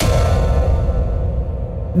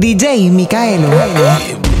DJ Mikjail.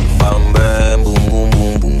 Bam bam boom boom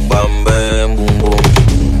boom boom bam bam boom boom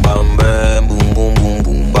bam bam boom boom boom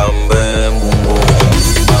boom bam bam boom boom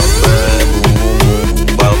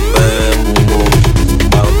bam bam boom boom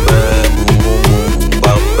bam bam boom boom bam bam boom boom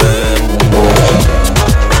bam bam boom boom.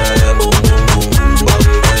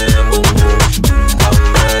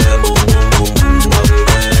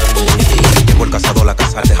 Llegó el cazador a la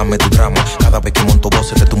casa, déjame tu drama. Cada vez que monto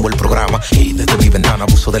voces te tumbo el programa. Y desde mi ventana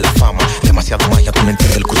abuso de la fama. Demasiado magia, tú no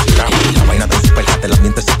entiendes el crucigrama. La vaina de despelte, el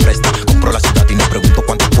ambiente se presta. Compro la ciudad y no pregunto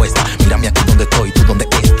cuánto cuesta. Mírame aquí donde estoy, tú donde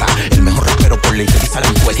estás. El mejor rapero por ley que dice la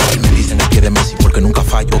encuesta. Y me dicen el pie de Messi porque nunca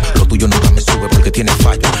fallo. Lo tuyo nunca me sube porque tiene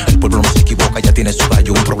fallo. El pueblo no se equivoca, ya tiene su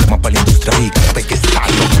gallo. Un problema para la industria rica.